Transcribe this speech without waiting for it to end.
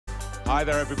Hi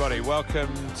there, everybody.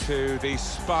 Welcome to the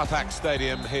Spartak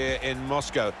Stadium here in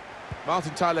Moscow.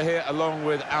 Martin Tyler here, along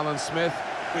with Alan Smith.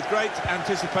 With great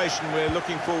anticipation, we're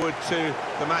looking forward to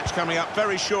the match coming up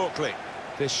very shortly.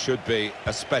 This should be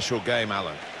a special game,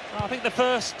 Alan. I think the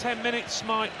first 10 minutes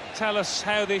might tell us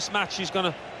how this match is going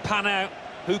to pan out,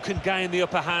 who can gain the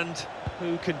upper hand,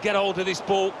 who can get hold of this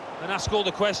ball and ask all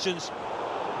the questions.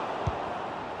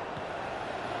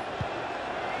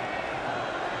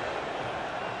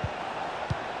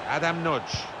 Adam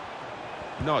Nudge.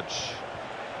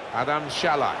 Adam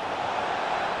Shalak.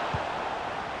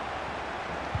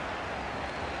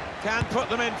 Can put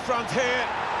them in front here,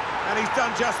 and he's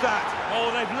done just that.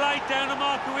 Oh, they've laid down a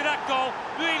marker with that goal.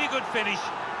 Really good finish.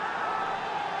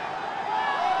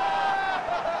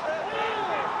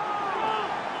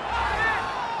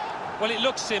 Well, it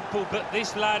looks simple, but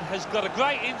this lad has got a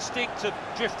great instinct of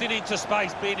drifting into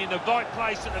space, being in the right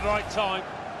place at the right time.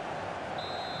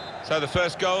 So the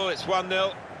first goal, it's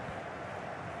 1-0.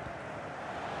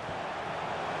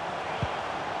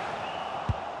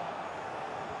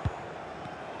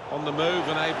 On the move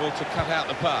and able to cut out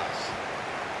the pass.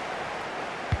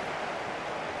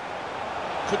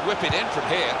 Could whip it in from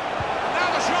here.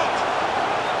 Now the shot!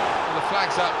 And the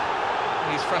flag's up.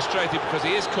 He's frustrated because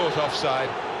he is caught offside.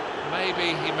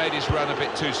 Maybe he made his run a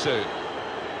bit too soon.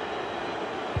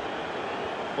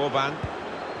 Orban.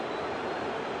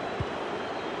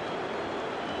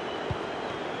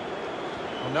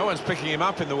 Well, no one's picking him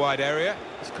up in the wide area.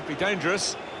 This could be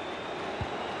dangerous.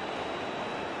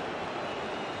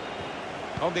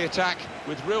 On the attack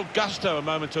with real gusto a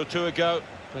moment or two ago,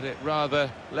 but it rather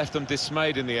left them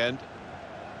dismayed in the end.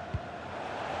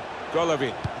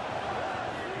 Golovin.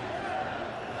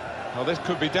 Well, this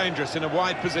could be dangerous in a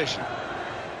wide position.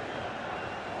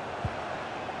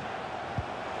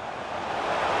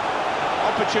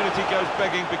 Opportunity goes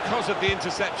begging because of the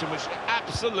interception, which is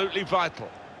absolutely vital.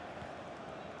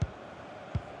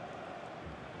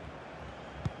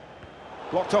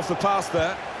 Blocked off the pass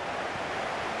there.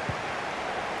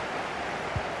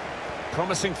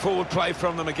 Promising forward play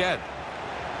from them again.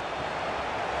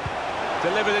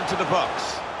 Delivered into the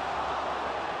box.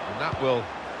 And that will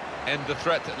end the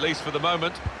threat, at least for the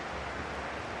moment.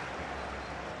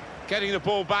 Getting the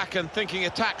ball back and thinking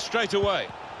attack straight away.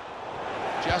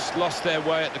 Just lost their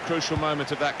way at the crucial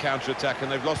moment of that counter-attack, and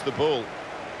they've lost the ball.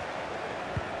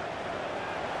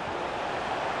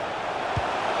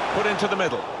 Put into the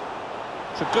middle.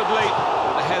 It's a good leap,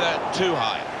 but the header too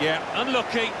high. Yeah,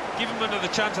 unlucky. Give him another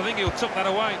chance. I think he'll tuck that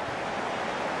away.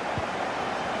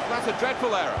 That's a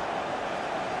dreadful error.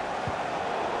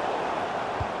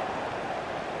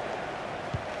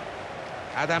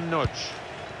 Adam Nudge.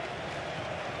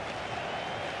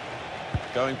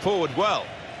 Going forward well.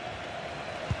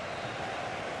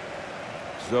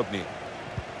 Zobny.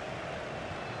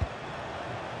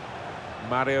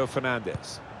 Mario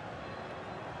Fernandes.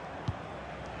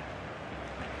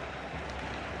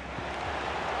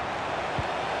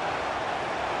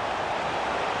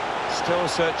 Still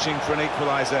searching for an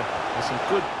equaliser. There's some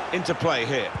good interplay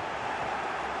here.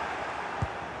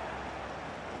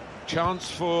 Chance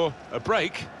for a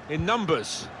break in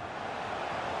numbers.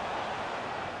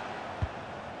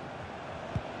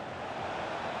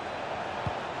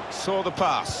 Saw the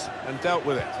pass and dealt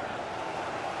with it.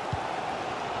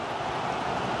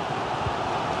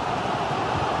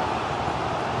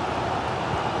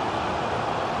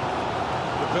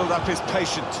 The build-up is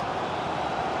patient.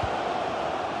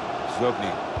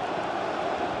 Zobny.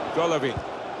 Golovin.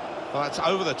 Well, that's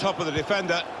over the top of the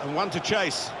defender and one to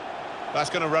chase.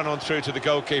 That's going to run on through to the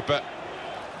goalkeeper.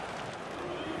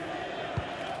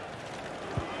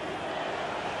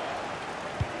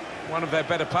 One of their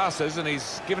better passers, and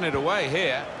he's given it away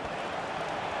here.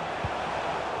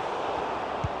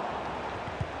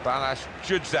 Balash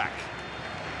Judzak.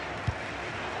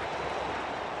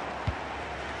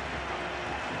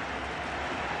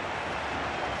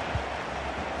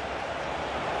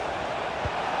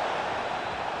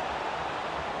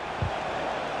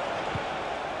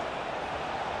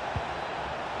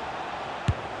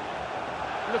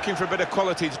 Looking for a bit of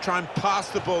quality to try and pass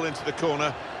the ball into the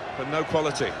corner, but no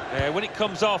quality. Yeah, when it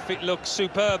comes off, it looks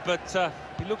superb, but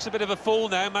he looks a bit of a fool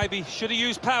now. Maybe should have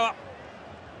used power.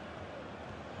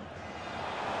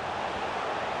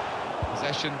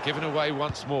 Possession given away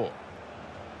once more.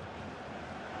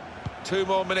 2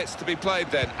 more minutes to be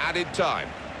played then, added time.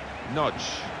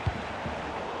 Nudge.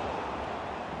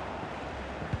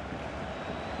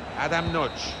 Adam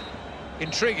Nudge.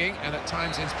 Intriguing and at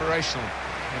times inspirational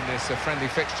in this friendly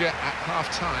fixture at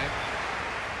half-time.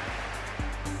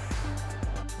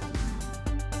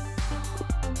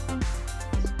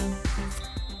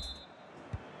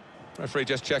 Referee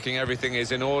just checking everything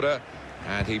is in order,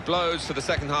 and he blows for the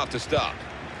second half to start.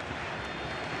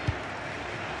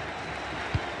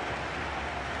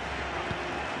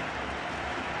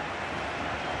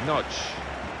 Notch.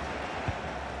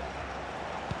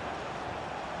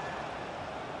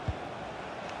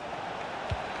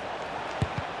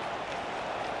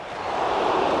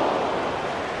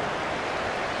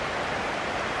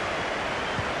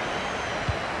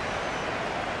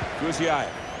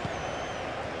 Guziaev.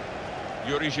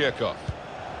 Yuri Zhirkov.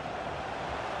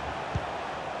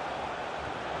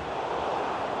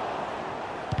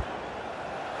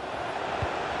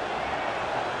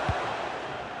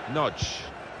 Notch.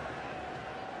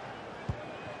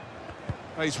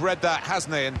 Well, he's read that,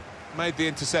 hasn't he, and made the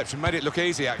interception, made it look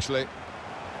easy, actually.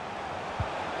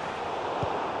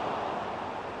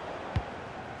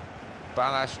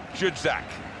 Balash Judzak.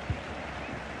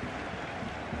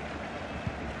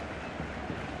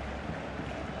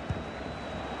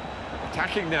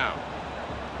 Attacking now.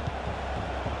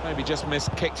 Maybe just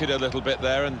kicked it a little bit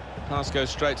there, and the pass goes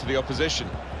straight to the opposition.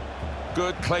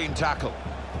 Good, clean tackle.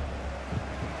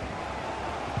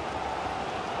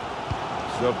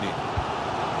 Zobny.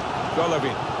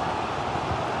 Golovin.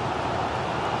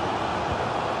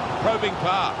 Probing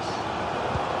pass.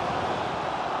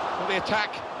 Well, the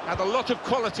attack had a lot of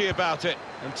quality about it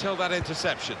until that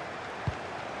interception.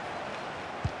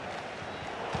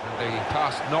 And the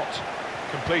pass not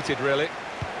completed, really.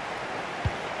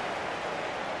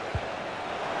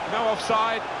 No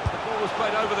offside. The ball was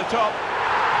played over the top.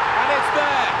 And it's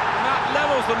there. And that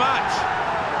levels the match.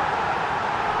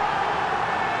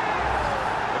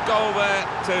 A goal there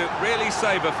to really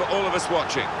savour for all of us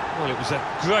watching. Well, it was a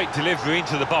great delivery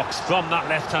into the box from that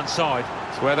left-hand side.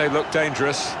 It's where they look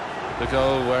dangerous. The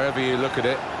goal, wherever you look at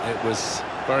it, it was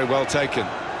very well taken.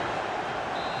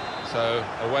 So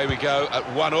away we go at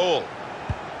 1-1.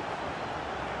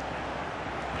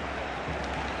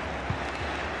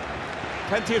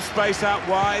 Plenty of space out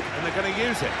wide, and they're going to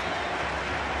use it.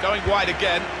 Going wide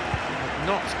again,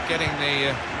 not getting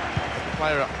the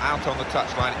player out on the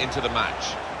touchline into the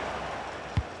match.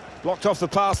 Blocked off the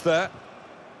pass there.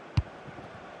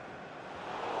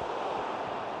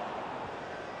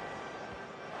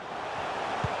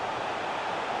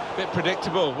 Bit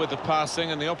predictable with the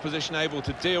passing, and the opposition able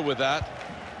to deal with that.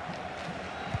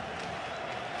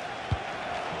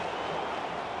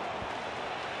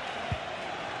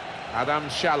 Adam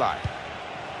Shalai.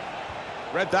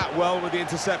 Read that well with the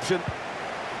interception.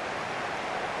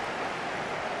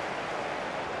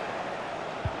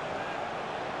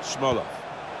 Smolov.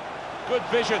 Good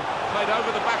vision, played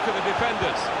over the back of the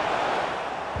defenders.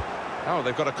 Oh,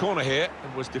 they've got a corner here,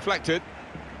 and was deflected.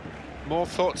 More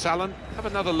thoughts, Alan? Have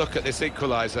another look at this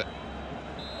equaliser.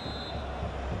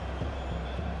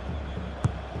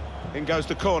 In goes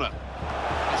the corner.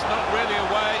 It's not really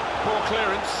away, poor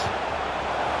clearance.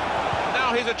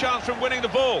 Now here's a chance from winning the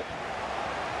ball.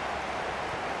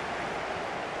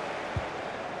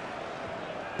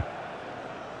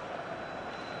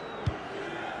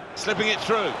 Slipping it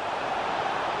through.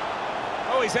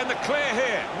 Oh, he's in the clear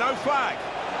here, no flag.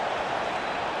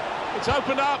 It's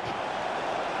opened up.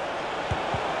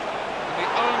 And the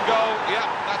own goal, yeah,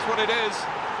 that's what it is.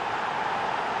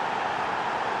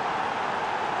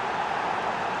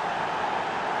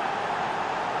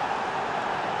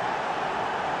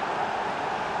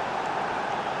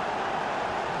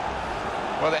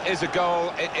 Well, it is a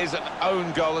goal, it is an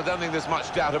own goal. I don't think there's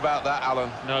much doubt about that,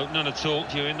 Alan. No, none at all.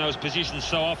 You're in those positions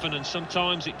so often, and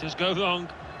sometimes it does go wrong.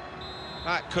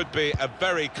 That could be a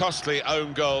very costly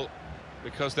own goal,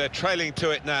 because they're trailing to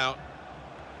it now.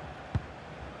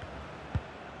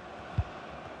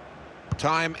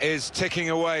 Time is ticking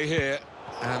away here,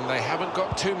 and they haven't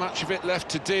got too much of it left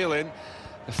to deal in.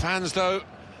 The fans, though,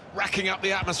 racking up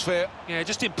the atmosphere. Yeah,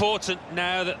 just important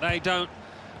now that they don't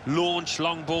launch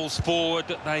long balls forward,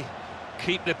 that they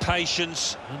keep their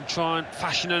patience and try and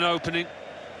fashion an opening.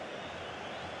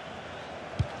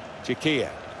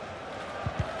 Chiquilla.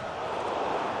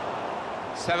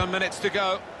 7 minutes to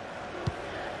go.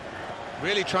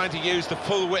 Really trying to use the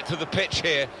full width of the pitch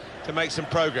here to make some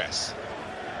progress.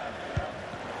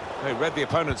 They read the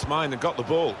opponent's mind and got the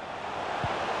ball.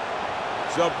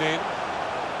 Zobnin.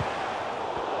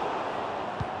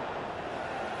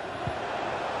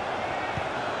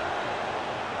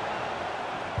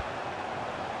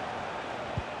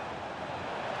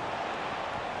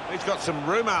 He's got some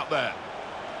room out there.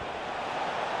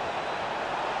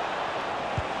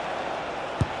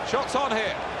 Shots on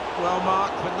here. Well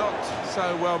marked, but not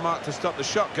so well marked to stop the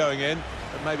shot going in,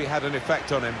 but maybe had an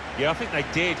effect on him. Yeah, I think they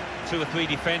did. 2 or 3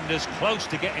 defenders close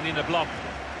to getting in a block.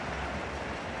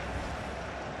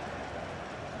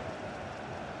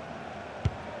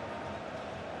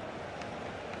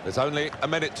 There's only a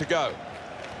minute to go.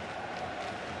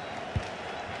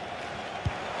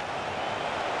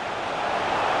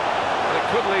 It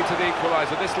could lead to the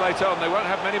equaliser this late on. They won't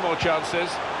have many more chances.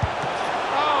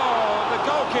 Oh, the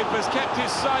goalkeeper's kept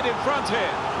his side in front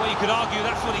here. Well, you could argue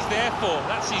that's what he's there for.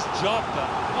 That's his job, but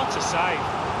what a save.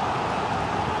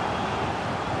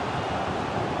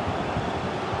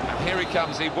 And here he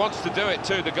comes. He wants to do it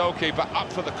too, the goalkeeper,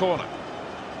 up for the corner.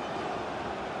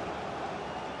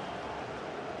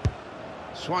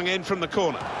 Swung in from the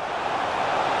corner.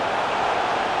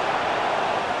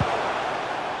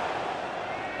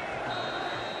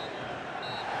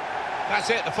 That's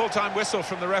it, the full-time whistle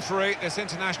from the referee. This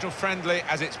international friendly,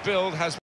 as it's billed, has